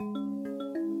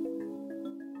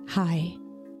Hi,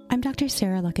 I'm Dr.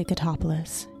 Sarah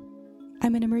Luckett-Katopoulos.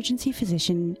 I'm an emergency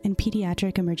physician and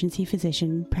pediatric emergency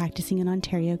physician practicing in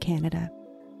Ontario, Canada,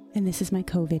 and this is my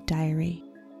COVID diary.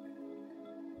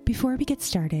 Before we get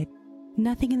started,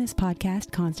 nothing in this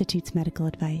podcast constitutes medical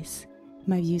advice.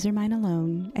 My views are mine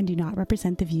alone and do not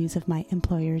represent the views of my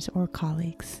employers or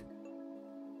colleagues.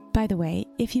 By the way,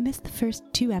 if you missed the first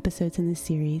 2 episodes in this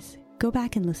series, go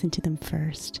back and listen to them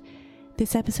first.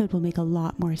 This episode will make a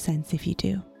lot more sense if you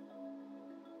do.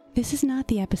 This is not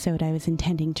the episode I was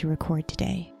intending to record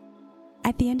today.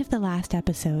 At the end of the last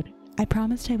episode, I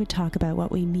promised I would talk about what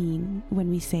we mean when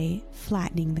we say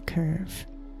flattening the curve.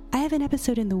 I have an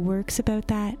episode in the works about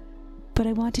that, but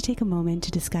I want to take a moment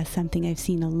to discuss something I've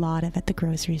seen a lot of at the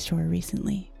grocery store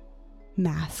recently: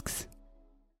 masks.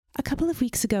 A couple of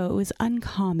weeks ago, it was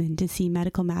uncommon to see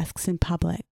medical masks in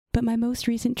public, but my most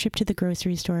recent trip to the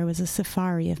grocery store was a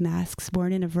safari of masks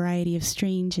worn in a variety of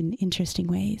strange and interesting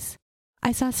ways.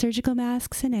 I saw surgical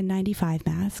masks and N95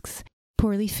 masks,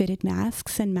 poorly fitted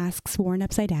masks and masks worn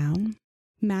upside down,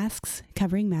 masks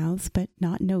covering mouths but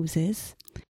not noses,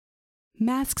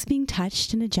 masks being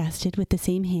touched and adjusted with the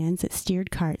same hands that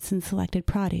steered carts and selected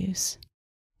produce.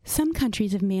 Some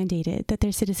countries have mandated that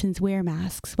their citizens wear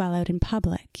masks while out in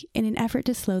public in an effort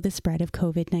to slow the spread of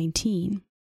COVID-19.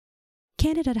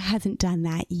 Canada hasn't done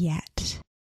that yet,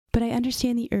 but I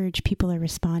understand the urge people are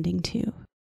responding to.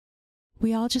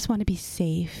 We all just want to be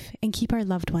safe and keep our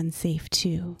loved ones safe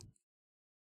too.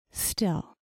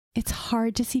 Still, it's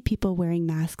hard to see people wearing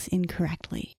masks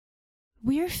incorrectly.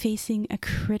 We are facing a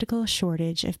critical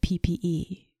shortage of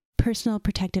PPE, personal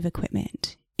protective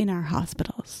equipment, in our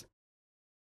hospitals.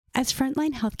 As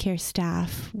frontline healthcare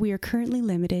staff, we are currently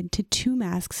limited to 2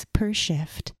 masks per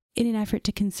shift in an effort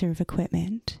to conserve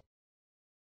equipment.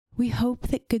 We hope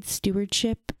that good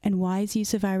stewardship and wise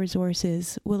use of our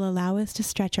resources will allow us to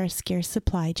stretch our scarce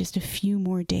supply just a few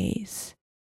more days.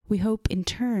 We hope, in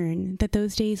turn, that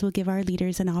those days will give our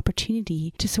leaders an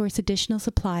opportunity to source additional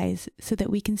supplies so that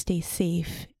we can stay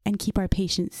safe and keep our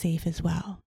patients safe as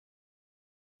well.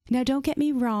 Now, don't get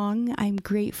me wrong, I'm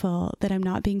grateful that I'm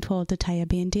not being told to tie a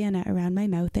bandana around my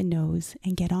mouth and nose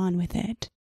and get on with it,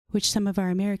 which some of our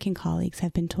American colleagues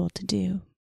have been told to do.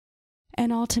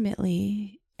 And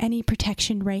ultimately, any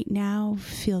protection right now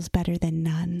feels better than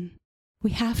none. We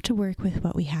have to work with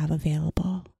what we have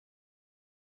available.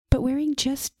 But wearing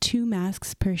just 2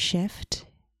 masks per shift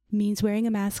means wearing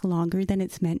a mask longer than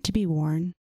it's meant to be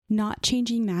worn, not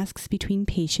changing masks between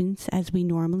patients as we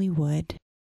normally would,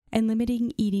 and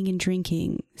limiting eating and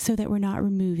drinking so that we're not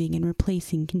removing and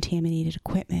replacing contaminated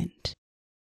equipment.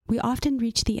 We often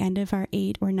reach the end of our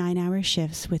 8 or 9-hour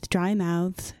shifts with dry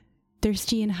mouths,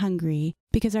 thirsty and hungry,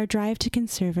 because our drive to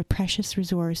conserve a precious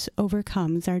resource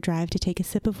overcomes our drive to take a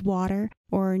sip of water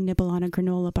or nibble on a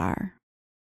granola bar.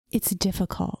 It's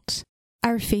difficult.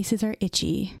 Our faces are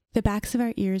itchy. The backs of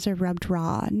our ears are rubbed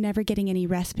raw, never getting any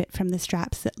respite from the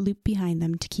straps that loop behind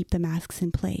them to keep the masks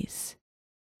in place.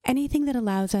 Anything that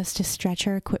allows us to stretch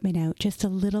our equipment out just a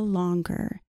little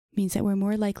longer means that we're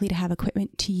more likely to have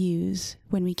equipment to use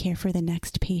when we care for the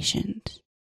next patient.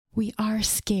 We are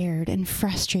scared and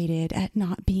frustrated at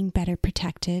not being better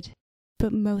protected,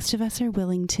 but most of us are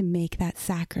willing to make that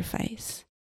sacrifice.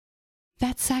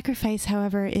 That sacrifice,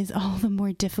 however, is all the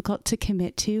more difficult to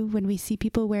commit to when we see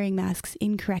people wearing masks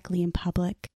incorrectly in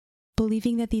public,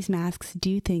 believing that these masks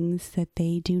do things that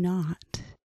they do not.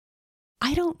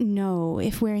 I don't know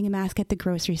if wearing a mask at the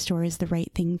grocery store is the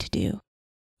right thing to do.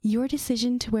 Your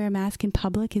decision to wear a mask in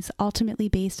public is ultimately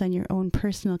based on your own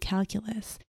personal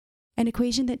calculus, an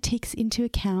equation that takes into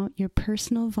account your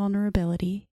personal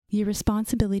vulnerability, your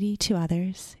responsibility to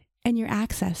others, and your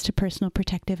access to personal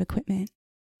protective equipment.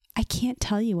 I can't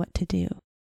tell you what to do.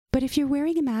 But if you're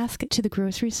wearing a mask to the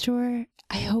grocery store,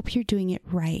 I hope you're doing it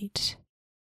right.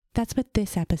 That's what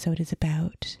this episode is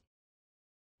about.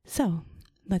 So,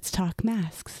 let's talk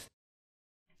masks.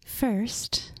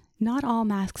 First, not all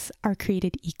masks are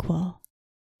created equal.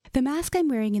 The mask I'm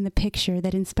wearing in the picture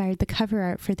that inspired the cover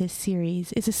art for this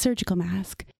series is a surgical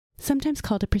mask, sometimes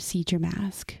called a procedure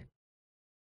mask.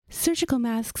 Surgical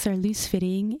masks are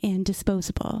loose-fitting and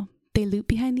disposable. They loop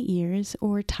behind the ears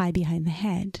or tie behind the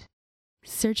head.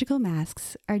 Surgical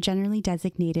masks are generally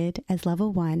designated as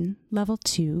Level 1, Level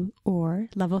 2, or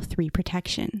Level 3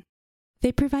 protection.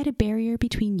 They provide a barrier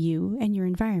between you and your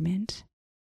environment.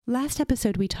 Last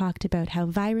episode we talked about how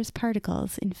virus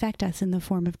particles infect us in the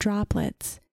form of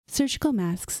droplets. Surgical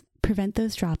masks prevent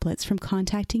those droplets from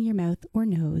contacting your mouth or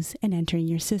nose and entering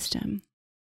your system.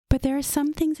 But there are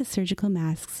some things that surgical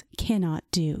masks cannot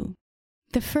do.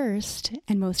 The first,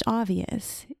 and most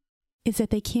obvious, is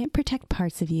that they can't protect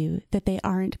parts of you that they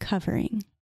aren't covering.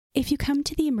 If you come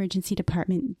to the emergency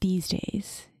department these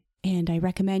days, and I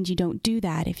recommend you don't do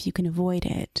that if you can avoid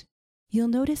it, you'll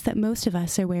notice that most of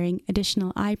us are wearing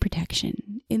additional eye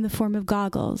protection in the form of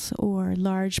goggles or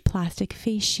large plastic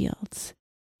face shields.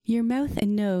 Your mouth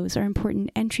and nose are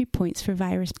important entry points for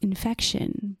virus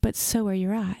infection, but so are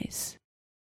your eyes.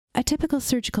 A typical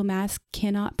surgical mask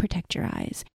cannot protect your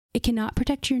eyes. It cannot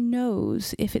protect your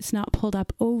nose if it's not pulled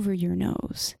up over your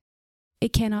nose.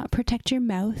 It cannot protect your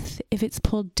mouth if it's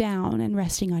pulled down and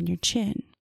resting on your chin.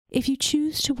 If you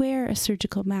choose to wear a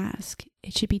surgical mask,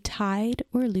 it should be tied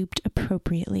or looped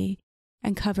appropriately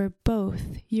and cover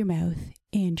both your mouth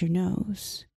and your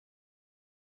nose.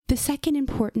 The second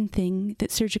important thing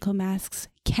that surgical masks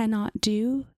cannot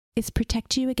do is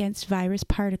protect you against virus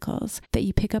particles that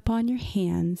you pick up on your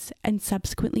hands and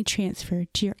subsequently transfer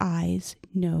to your eyes,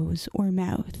 nose, or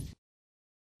mouth.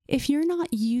 If you're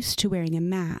not used to wearing a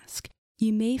mask,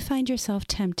 you may find yourself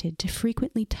tempted to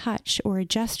frequently touch or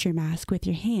adjust your mask with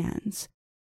your hands.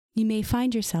 You may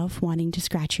find yourself wanting to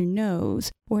scratch your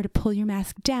nose or to pull your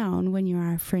mask down when you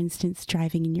are, for instance,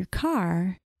 driving in your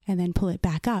car, and then pull it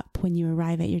back up when you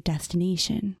arrive at your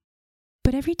destination.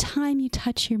 But every time you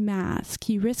touch your mask,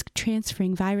 you risk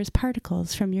transferring virus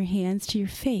particles from your hands to your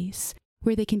face,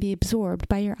 where they can be absorbed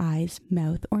by your eyes,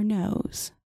 mouth, or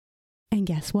nose. And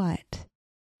guess what?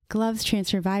 Gloves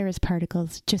transfer virus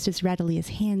particles just as readily as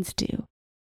hands do.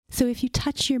 So if you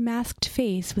touch your masked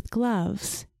face with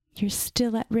gloves, you're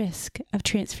still at risk of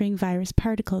transferring virus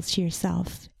particles to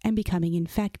yourself and becoming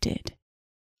infected.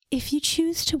 If you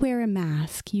choose to wear a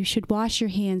mask, you should wash your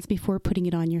hands before putting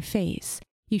it on your face.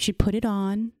 You should put it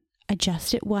on,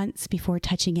 adjust it once before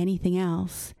touching anything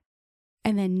else,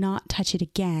 and then not touch it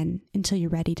again until you're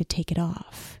ready to take it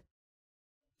off.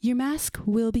 Your mask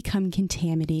will become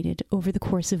contaminated over the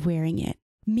course of wearing it,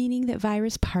 meaning that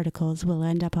virus particles will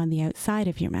end up on the outside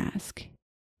of your mask.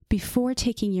 Before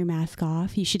taking your mask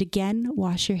off, you should again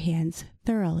wash your hands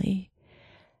thoroughly.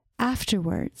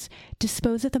 Afterwards,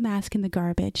 dispose of the mask in the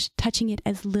garbage, touching it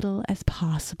as little as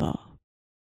possible.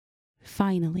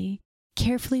 Finally,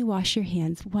 carefully wash your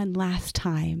hands one last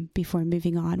time before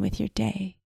moving on with your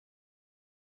day.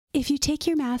 If you take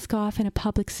your mask off in a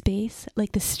public space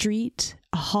like the street,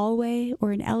 a hallway,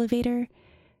 or an elevator,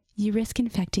 you risk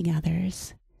infecting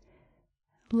others.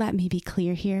 Let me be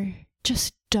clear here,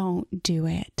 just don't do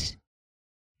it.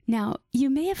 Now, you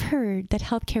may have heard that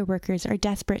healthcare workers are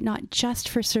desperate not just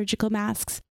for surgical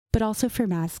masks, but also for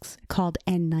masks called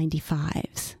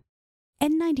N95s.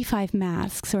 N95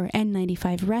 masks, or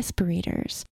N95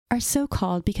 respirators, are so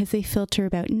called because they filter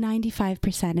about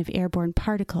 95% of airborne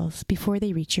particles before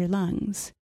they reach your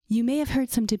lungs. You may have heard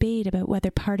some debate about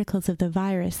whether particles of the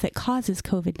virus that causes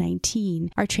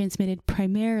COVID-19 are transmitted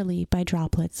primarily by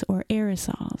droplets or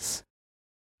aerosols.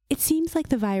 It seems like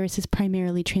the virus is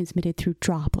primarily transmitted through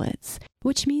droplets,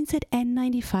 which means that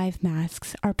N95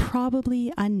 masks are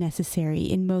probably unnecessary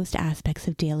in most aspects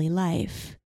of daily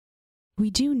life. We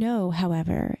do know,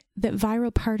 however, that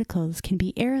viral particles can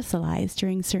be aerosolized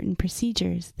during certain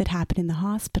procedures that happen in the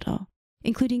hospital,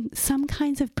 including some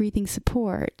kinds of breathing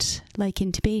support, like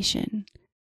intubation.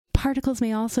 Particles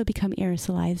may also become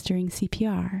aerosolized during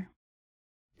CPR.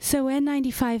 So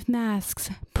N95 masks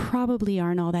probably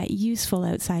aren't all that useful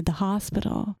outside the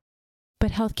hospital,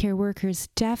 but healthcare workers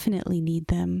definitely need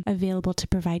them available to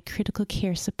provide critical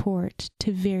care support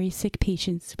to very sick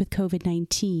patients with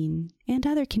COVID-19 and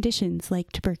other conditions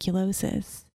like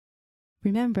tuberculosis.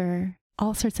 Remember,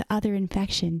 all sorts of other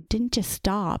infection didn't just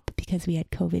stop because we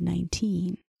had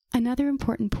COVID-19. Another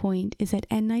important point is that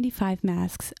N95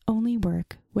 masks only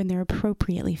work when they're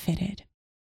appropriately fitted.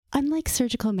 Unlike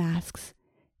surgical masks,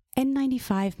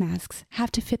 N95 masks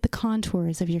have to fit the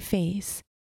contours of your face.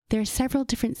 There are several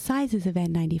different sizes of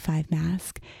N95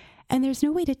 mask, and there's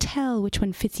no way to tell which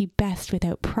one fits you best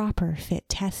without proper fit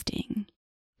testing.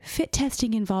 Fit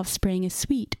testing involves spraying a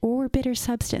sweet or bitter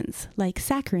substance, like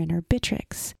saccharin or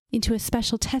Bitrix, into a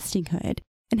special testing hood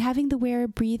and having the wearer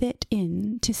breathe it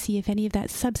in to see if any of that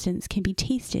substance can be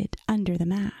tasted under the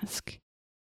mask.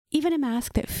 Even a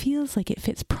mask that feels like it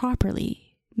fits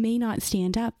properly may not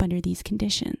stand up under these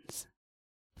conditions.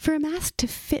 For a mask to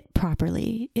fit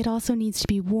properly, it also needs to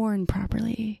be worn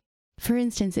properly. For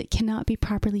instance, it cannot be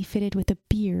properly fitted with a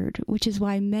beard, which is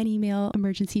why many male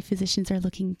emergency physicians are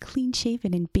looking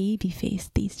clean-shaven and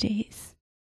baby-faced these days.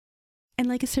 And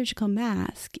like a surgical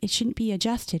mask, it shouldn't be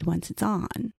adjusted once it's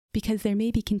on, because there may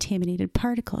be contaminated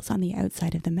particles on the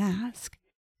outside of the mask.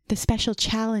 The special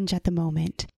challenge at the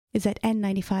moment is that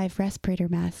N95 respirator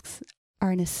masks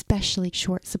are in especially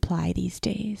short supply these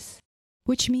days,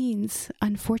 which means,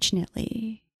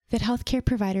 unfortunately, that healthcare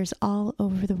providers all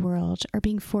over the world are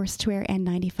being forced to wear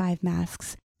N95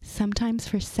 masks, sometimes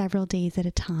for several days at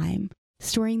a time,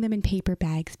 storing them in paper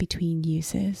bags between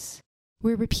uses.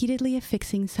 We're repeatedly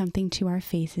affixing something to our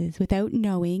faces without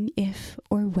knowing if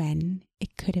or when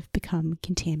it could have become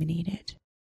contaminated.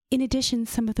 In addition,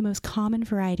 some of the most common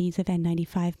varieties of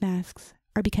N95 masks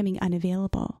are becoming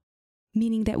unavailable,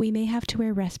 meaning that we may have to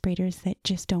wear respirators that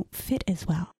just don't fit as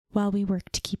well while we work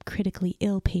to keep critically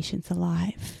ill patients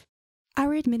alive.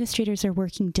 Our administrators are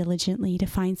working diligently to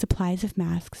find supplies of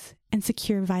masks and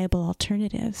secure viable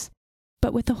alternatives,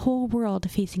 but with the whole world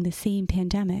facing the same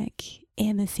pandemic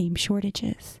and the same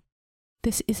shortages,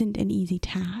 this isn't an easy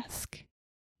task.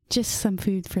 Just some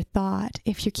food for thought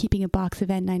if you're keeping a box of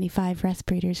N95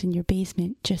 respirators in your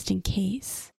basement just in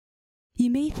case. You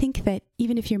may think that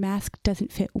even if your mask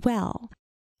doesn't fit well,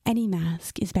 any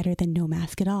mask is better than no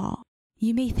mask at all.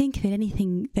 You may think that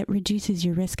anything that reduces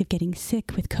your risk of getting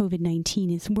sick with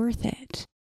COVID-19 is worth it,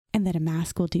 and that a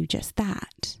mask will do just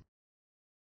that.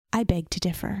 I beg to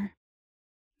differ.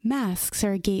 Masks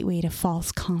are a gateway to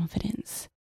false confidence.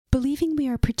 Believing we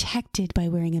are protected by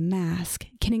wearing a mask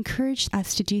can encourage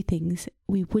us to do things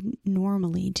we wouldn't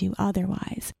normally do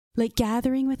otherwise, like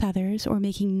gathering with others or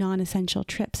making non-essential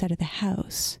trips out of the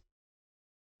house.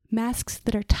 Masks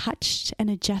that are touched and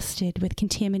adjusted with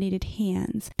contaminated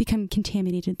hands become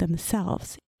contaminated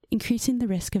themselves, increasing the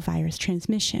risk of virus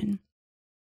transmission.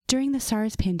 During the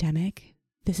SARS pandemic,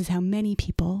 this is how many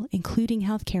people, including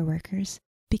healthcare workers,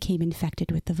 became infected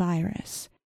with the virus.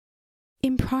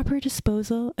 Improper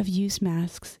disposal of used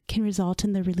masks can result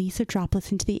in the release of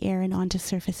droplets into the air and onto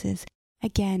surfaces,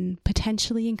 again,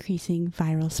 potentially increasing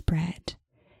viral spread.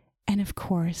 And of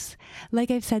course,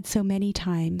 like I've said so many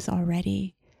times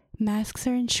already, masks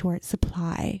are in short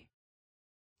supply.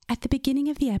 At the beginning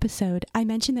of the episode, I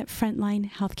mentioned that frontline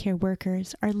healthcare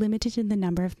workers are limited in the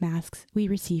number of masks we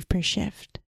receive per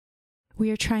shift. We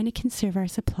are trying to conserve our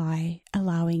supply,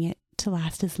 allowing it to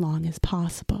last as long as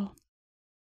possible.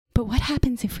 But what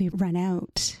happens if we run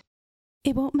out?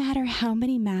 It won't matter how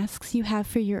many masks you have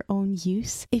for your own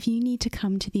use if you need to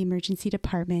come to the emergency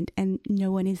department and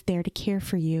no one is there to care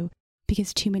for you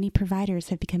because too many providers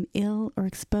have become ill or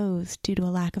exposed due to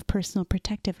a lack of personal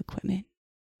protective equipment.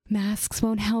 Masks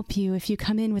won't help you if you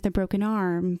come in with a broken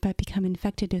arm but become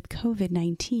infected with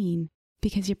COVID-19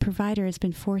 because your provider has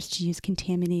been forced to use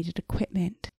contaminated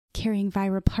equipment, carrying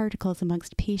viral particles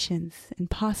amongst patients and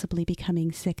possibly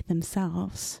becoming sick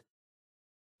themselves.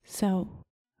 So,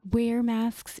 wear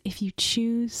masks if you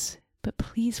choose, but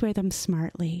please wear them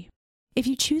smartly. If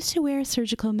you choose to wear a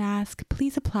surgical mask,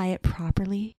 please apply it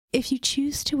properly. If you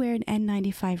choose to wear an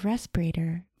N95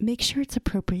 respirator, make sure it's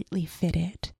appropriately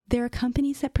fitted. There are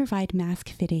companies that provide mask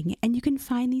fitting, and you can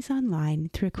find these online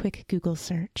through a quick Google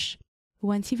search.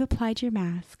 Once you've applied your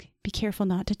mask, be careful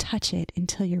not to touch it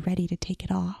until you're ready to take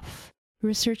it off.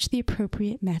 Research the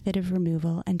appropriate method of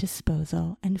removal and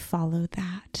disposal and follow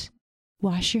that.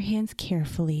 Wash your hands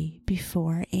carefully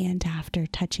before and after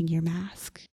touching your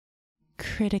mask.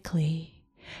 Critically,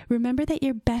 remember that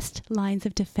your best lines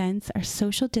of defense are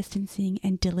social distancing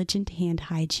and diligent hand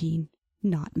hygiene,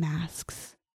 not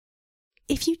masks.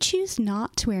 If you choose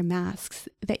not to wear masks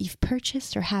that you've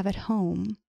purchased or have at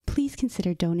home, please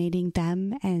consider donating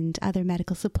them and other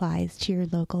medical supplies to your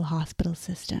local hospital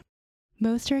system.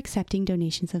 Most are accepting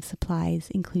donations of supplies,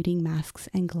 including masks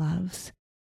and gloves.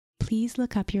 Please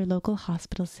look up your local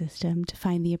hospital system to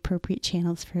find the appropriate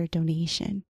channels for a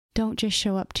donation. Don't just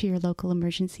show up to your local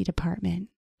emergency department.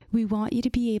 We want you to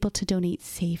be able to donate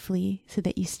safely so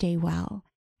that you stay well,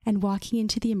 and walking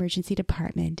into the emergency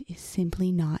department is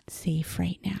simply not safe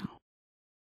right now.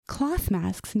 Cloth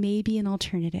masks may be an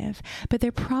alternative, but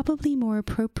they're probably more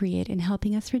appropriate in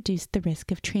helping us reduce the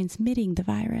risk of transmitting the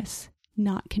virus,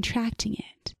 not contracting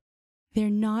it. They're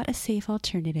not a safe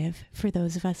alternative for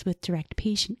those of us with direct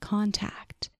patient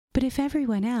contact. But if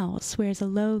everyone else wears a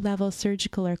low-level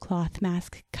surgical or cloth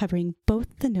mask covering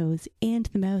both the nose and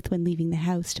the mouth when leaving the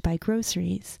house to buy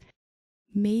groceries,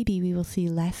 maybe we will see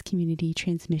less community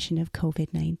transmission of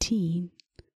COVID-19.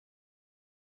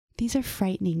 These are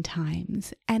frightening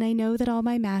times, and I know that all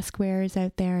my mask wearers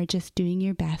out there are just doing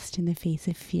your best in the face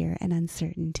of fear and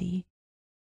uncertainty.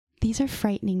 These are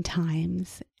frightening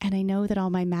times, and I know that all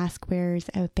my mask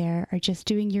wearers out there are just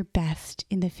doing your best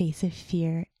in the face of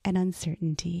fear and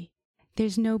uncertainty.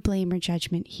 There's no blame or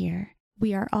judgment here.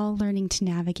 We are all learning to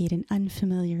navigate an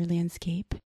unfamiliar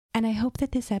landscape, and I hope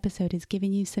that this episode has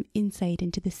given you some insight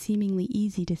into the seemingly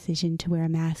easy decision to wear a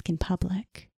mask in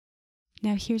public.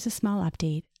 Now here's a small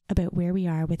update about where we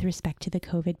are with respect to the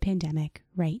COVID pandemic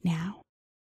right now.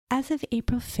 As of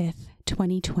April 5th,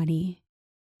 2020,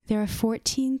 There are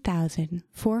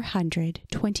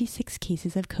 14,426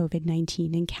 cases of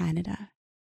COVID-19 in Canada.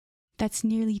 That's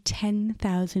nearly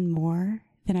 10,000 more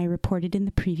than I reported in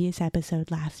the previous episode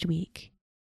last week.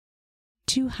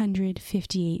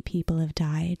 258 people have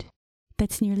died.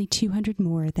 That's nearly 200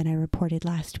 more than I reported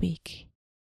last week.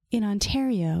 In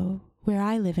Ontario, where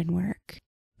I live and work,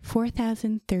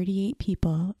 4,038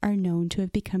 people are known to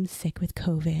have become sick with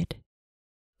COVID.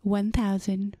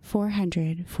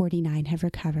 1,449 have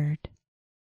recovered.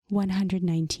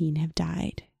 119 have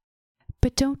died.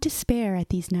 But don't despair at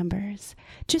these numbers.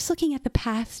 Just looking at the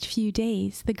past few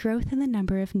days, the growth in the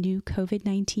number of new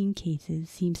COVID-19 cases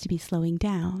seems to be slowing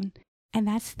down. And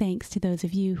that's thanks to those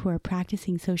of you who are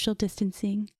practicing social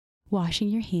distancing, washing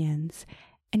your hands,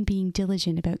 and being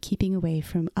diligent about keeping away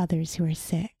from others who are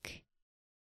sick.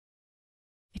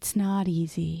 It's not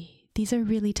easy. These are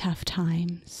really tough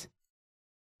times.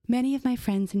 Many of my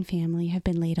friends and family have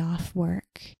been laid off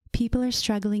work. People are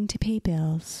struggling to pay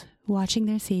bills, watching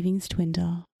their savings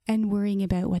dwindle, and worrying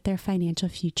about what their financial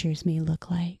futures may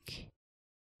look like.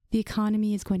 The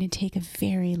economy is going to take a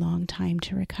very long time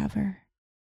to recover.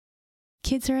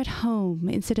 Kids are at home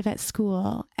instead of at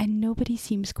school, and nobody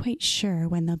seems quite sure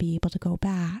when they'll be able to go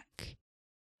back.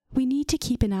 We need to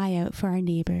keep an eye out for our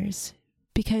neighbors,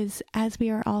 because as we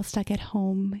are all stuck at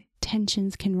home,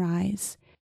 tensions can rise.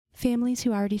 Families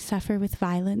who already suffer with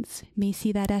violence may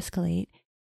see that escalate,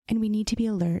 and we need to be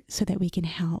alert so that we can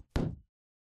help.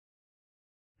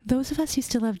 Those of us who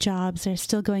still have jobs are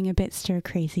still going a bit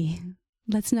stir-crazy.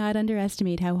 Let's not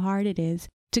underestimate how hard it is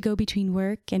to go between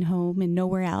work and home and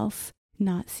nowhere else,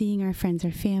 not seeing our friends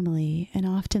or family, and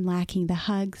often lacking the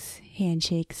hugs,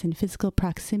 handshakes, and physical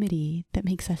proximity that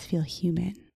makes us feel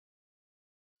human.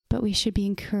 But we should be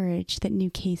encouraged that new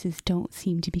cases don't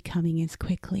seem to be coming as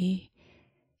quickly.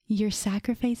 Your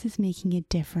sacrifice is making a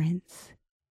difference.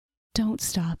 Don't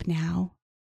stop now.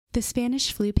 The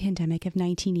Spanish flu pandemic of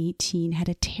 1918 had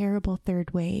a terrible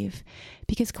third wave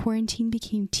because quarantine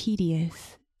became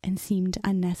tedious and seemed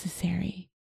unnecessary.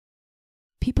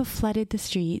 People flooded the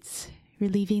streets,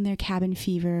 relieving their cabin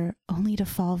fever only to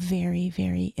fall very,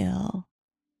 very ill.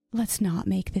 Let's not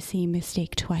make the same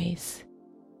mistake twice.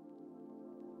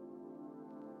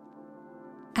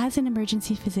 As an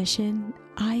emergency physician,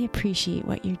 I appreciate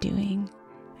what you're doing.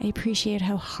 I appreciate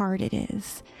how hard it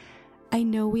is. I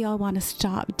know we all want to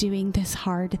stop doing this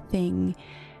hard thing.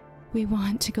 We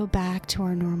want to go back to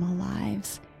our normal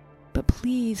lives. But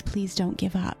please, please don't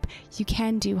give up. You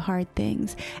can do hard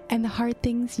things, and the hard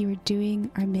things you are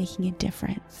doing are making a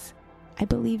difference. I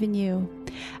believe in you.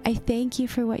 I thank you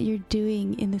for what you're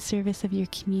doing in the service of your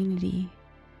community.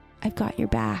 I've got your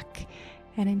back,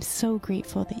 and I'm so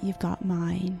grateful that you've got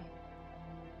mine.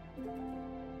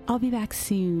 I'll be back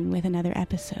soon with another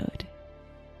episode.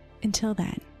 Until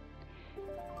then,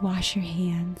 wash your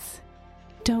hands,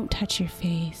 don't touch your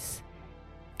face,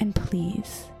 and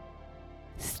please,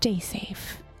 stay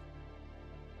safe.